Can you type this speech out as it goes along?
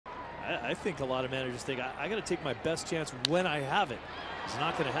I think a lot of managers think I got to take my best chance when I have it. It's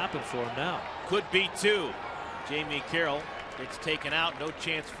not going to happen for him now. Could be two. Jamie Carroll gets taken out. No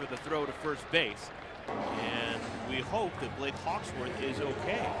chance for the throw to first base. And we hope that Blake Hawksworth is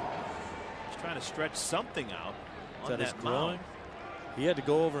okay. He's trying to stretch something out on that mound. He had to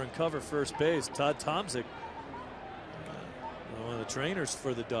go over and cover first base. Todd Tomczyk, one of the trainers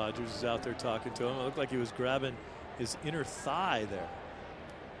for the Dodgers, is out there talking to him. It looked like he was grabbing his inner thigh there.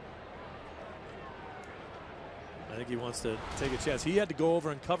 I think he wants to take a chance. He had to go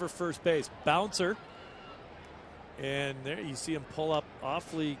over and cover first base. Bouncer. And there you see him pull up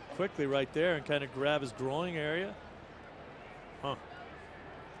awfully quickly right there and kind of grab his groin area. Huh.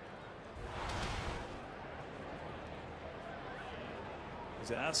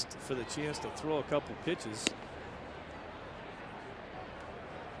 He's asked for the chance to throw a couple pitches.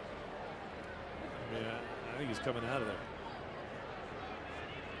 Yeah, I think he's coming out of there.